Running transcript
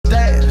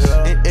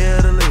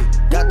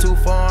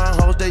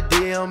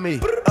DM me.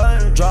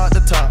 Drop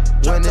the top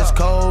when it's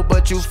cold,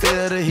 but you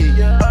feel the heat.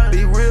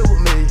 Be real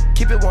with me,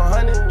 keep it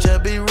 100,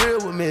 just be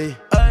real with me.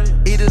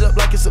 Eat it up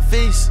like it's a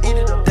feast.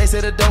 They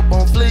say the dope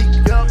on fleek.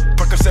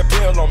 Percocet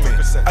pill on me.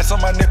 Ice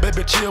on my neck,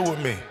 baby, chill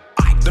with me.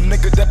 Them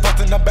niggas that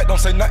post in the back don't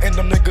say nothing,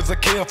 them niggas a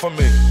kill for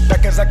me.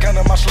 Back as I count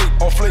in my sleep,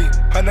 on fleek.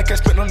 100K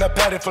spit on that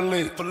patty for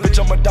lead.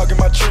 Bitch, I'm a dog in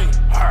my tree.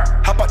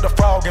 Hop out the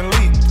frog and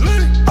leave.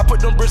 I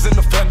put them bricks in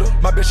the fender.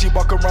 My bitch, she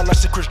walk around like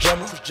she Kris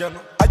Jenner.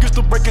 I used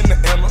to break in the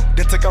Emma,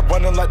 then take out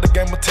running like the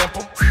game of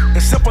Temple.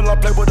 It's simple, I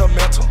play with a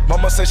mental.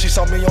 Mama said she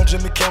saw me on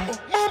Jimmy Kimmel.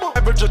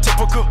 Average or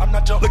typical, I'm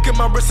not joking. Look at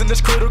my wrist and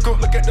it's critical.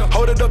 Look at the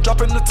hold it up,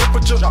 dropping the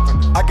temperature.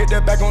 I get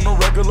that bag on the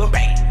regular.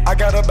 I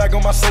got a bag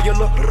on my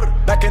cellular.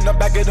 Back in the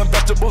bag of them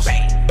vegetables.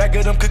 Bag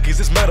of them cookies,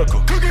 it's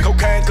medical.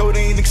 Cocaine,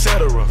 codeine,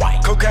 etc.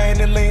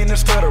 Cocaine and lean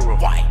is federal.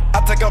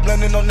 I take out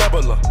blending on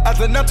Nebula. As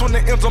an N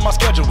 20 M's on my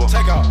schedule.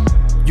 Take off.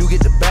 You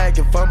get the bag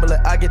and fumble it,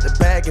 I get the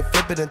bag and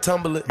flip it and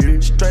tumble it.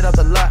 Straight off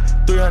the lot,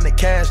 300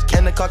 cash,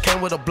 and the car came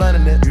with a blunt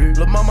in it.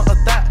 Lil' mama a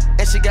thot,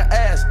 and she got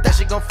ass, that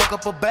she gon' fuck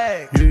up her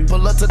bag.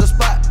 Pull up to the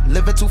spot,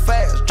 living too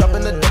fast,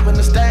 dropping the dope in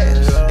the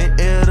stash. In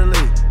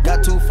Italy,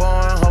 got 2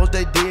 foreign hoes,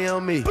 they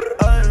DM me.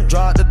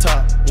 Drop the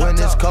top when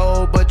it's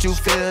cold, but you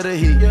feel the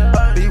heat.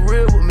 Be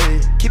real with me,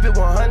 keep it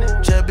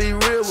 100, just be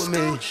real with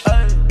me.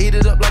 Eat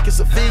it up like it's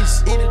a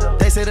feast.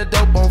 They say the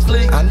dope on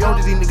fleek. I know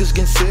that these niggas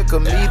getting sick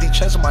of me. These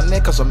chains on my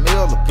neck cause a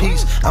meal a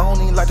piece. I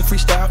don't even like to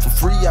freestyle for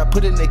free. I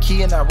put in the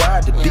key and I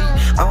ride the beat.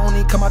 I don't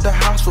even come out the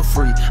house for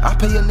free. I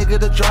pay a nigga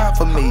to drive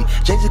for me.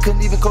 Jay-Z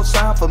couldn't even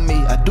co-sign for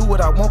me. I do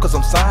what I want cause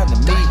I'm signed to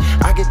me.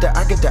 I get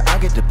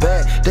the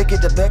bag. They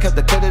get the bag, have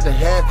to cut it in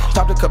half.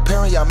 Stop the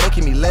comparing, y'all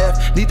making me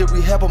laugh. Need to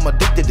rehab, I'm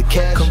addicted to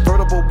cash.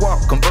 Convertible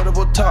walk,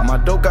 convertible talk. My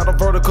dope got a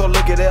vertical,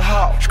 look at it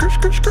hot.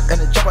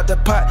 And it jump out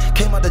that pot.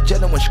 Came out the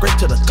jet and went straight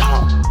to the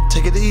top.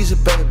 Take it easy,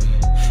 baby.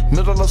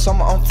 Middle of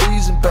summer, I'm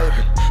freezing,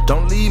 baby.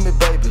 Don't leave me,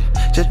 baby.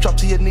 Just drop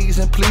to your knees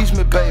and please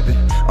me, baby.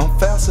 I'm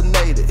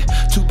fascinated.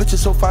 2 bitches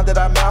so fine that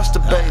I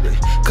masturbated.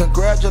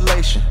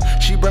 Congratulations.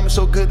 She brought me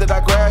so good that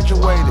I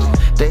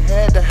graduated. They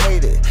had to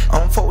hate it. I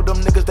don't fuck with them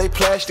niggas, they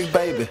plastic,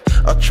 baby.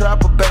 A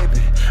trapper,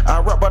 baby.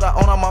 I rap but I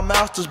own all my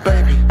masters,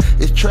 baby.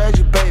 It's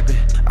tragic, baby.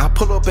 I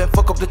pull up and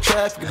fuck up the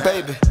traffic,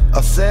 baby.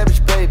 A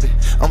savage, baby.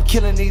 I'm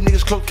killing these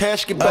niggas, close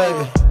casket,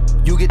 baby.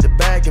 You get the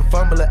bag and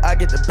fumble it, I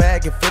get the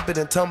bag and flip it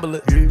and tumble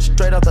it.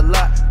 Straight off the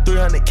lot,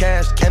 300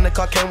 cash, and the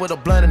car came with a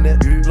blunt in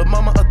it. Lil'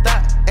 mama a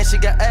thot, and she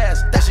got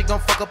ass, that she gon'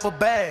 fuck up her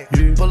bag.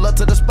 Pull up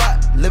to the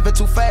spot, living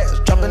too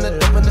fast, dropping the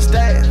dope in the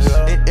stash.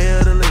 In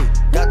Italy,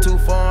 got 2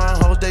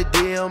 foreign hoes, they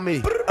DM me.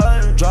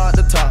 Drop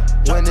the top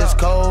when it's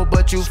cold,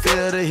 but you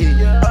feel the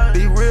heat.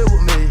 Be real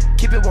with me,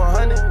 keep it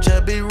 100,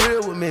 just be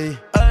real with me.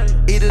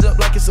 Eat it up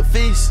like it's a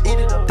feast.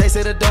 They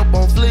say the dope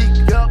on fleek.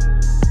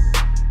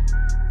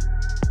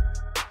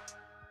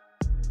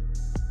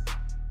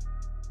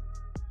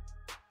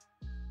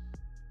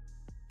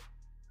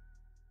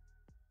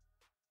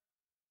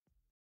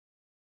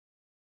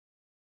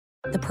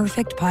 The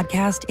perfect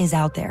podcast is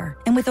out there.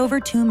 And with over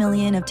 2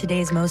 million of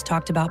today's most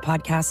talked about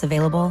podcasts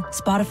available,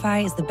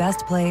 Spotify is the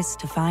best place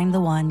to find the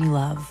one you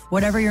love.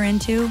 Whatever you're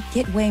into,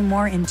 get way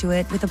more into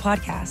it with a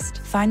podcast.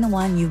 Find the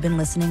one you've been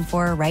listening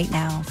for right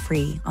now,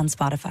 free on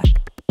Spotify.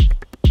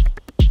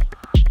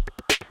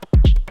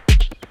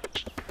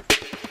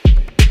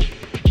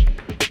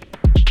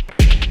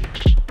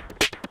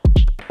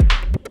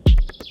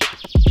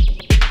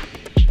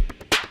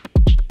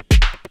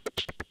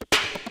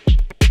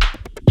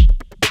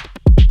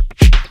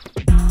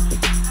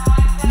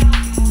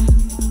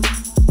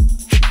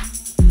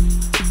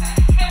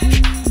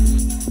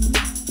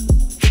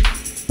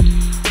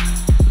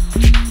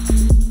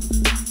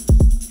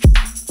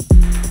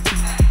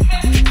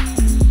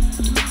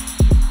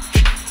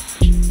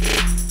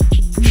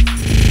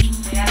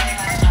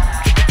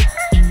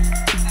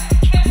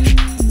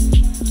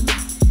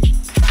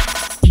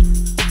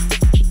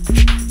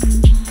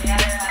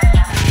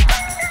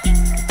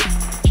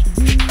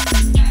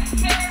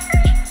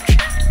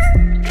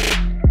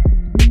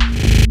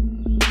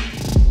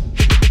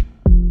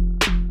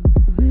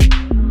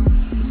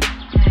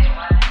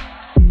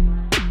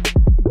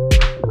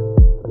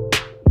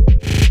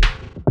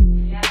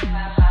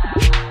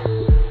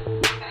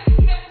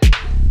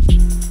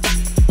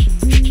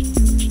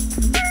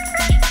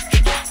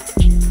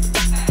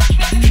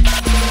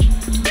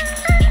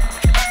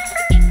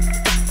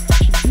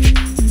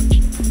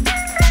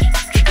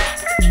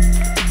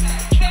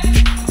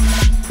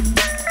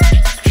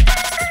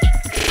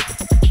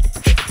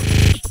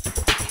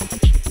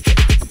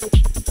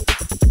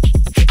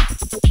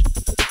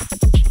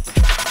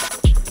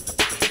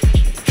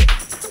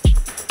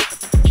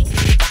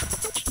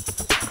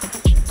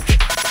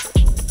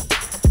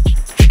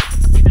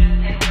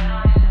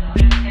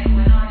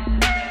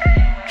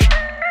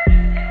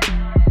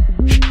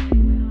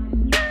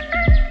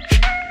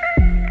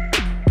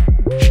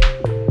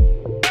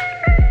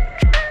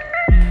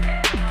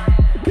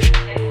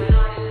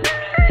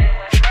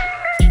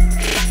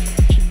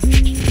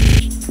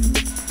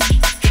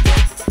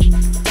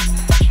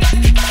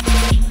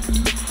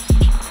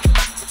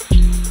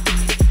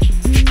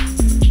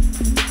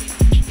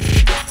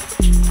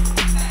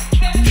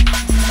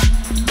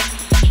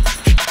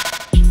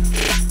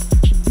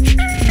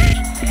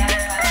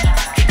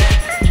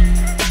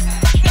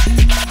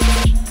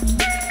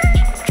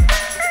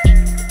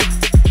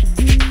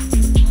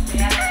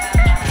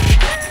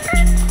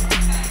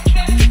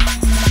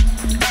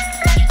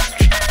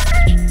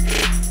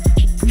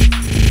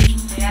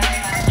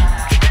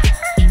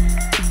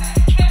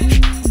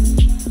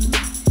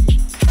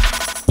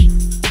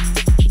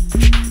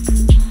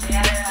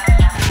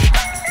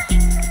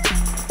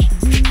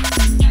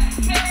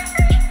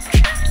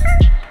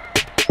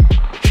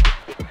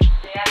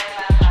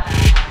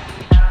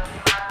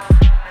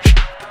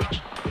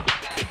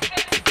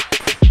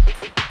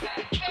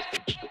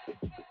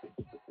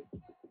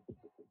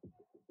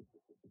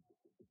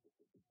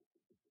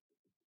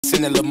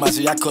 Send that little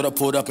Mozzie, I could've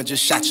pulled up and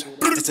just shot you.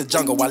 It's a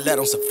jungle, I let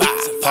them survive.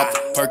 Pop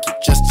it, perk it,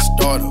 just to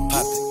start up.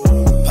 Pop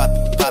it, pop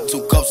it, pop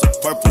 2 cups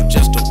of purple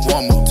just to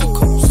warm up. 2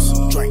 cups,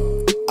 drink.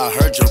 I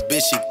heard your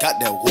bitch, she got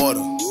that water.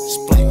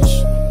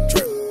 Splash,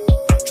 drip,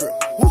 drip,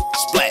 woo,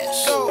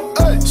 splash.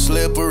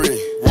 Slippery,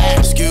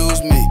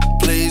 excuse me,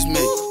 please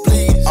me.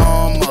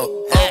 I'm up,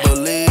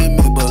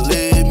 believe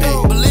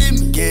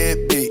me.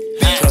 Get beat,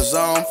 cause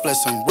I'm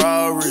flexing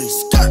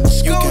Rarries.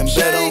 You can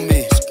bet on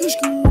me.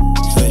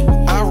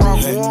 I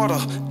rock water,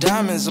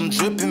 diamonds, I'm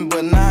dripping,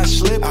 but not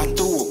slipping. I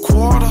threw a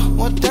quarter,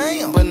 well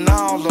damn, but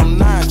now I'm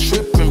not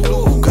tripping.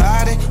 Blue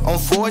Bugatti on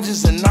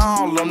forges and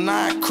all, I'm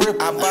not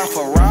crippin'. I buy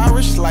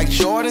Ferraris like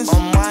Jordans,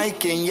 I'm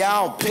Mike and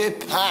y'all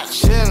Pippin'.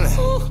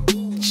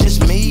 Chillin',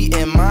 just me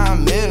and my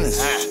millions.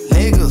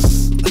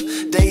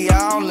 Niggas, they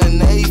all in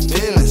they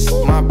feelings.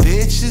 My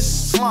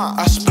bitches,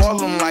 I spoil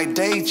them like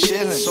they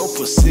chillin'. So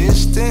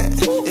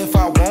persistent, if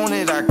I want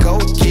it, I go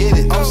get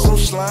it. I'm so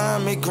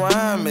slimy,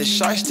 grimy,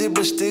 shiesty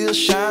but still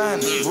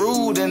shining.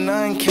 Rude and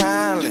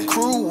unkindly,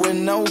 crew with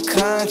no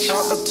conscience.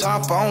 Off the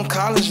top on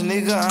college,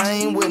 nigga, I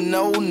ain't with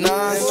no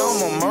nonsense.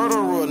 I'm a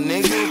murderer,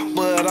 nigga,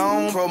 but I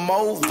don't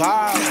promote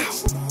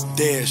violence.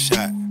 Dead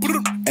shot,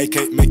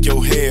 AK make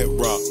your head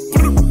rock.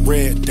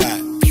 Red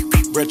dot,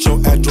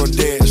 retro Android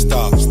dead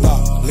stop.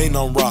 Lean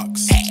on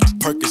rocks,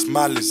 Perkins,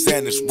 Miley,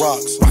 Xanax,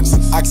 rocks.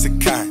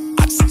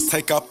 Oxycontin,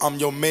 take off, I'm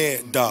your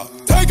mad dog.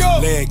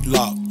 Leg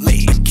lock,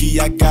 key,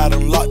 I got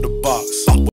unlock the box.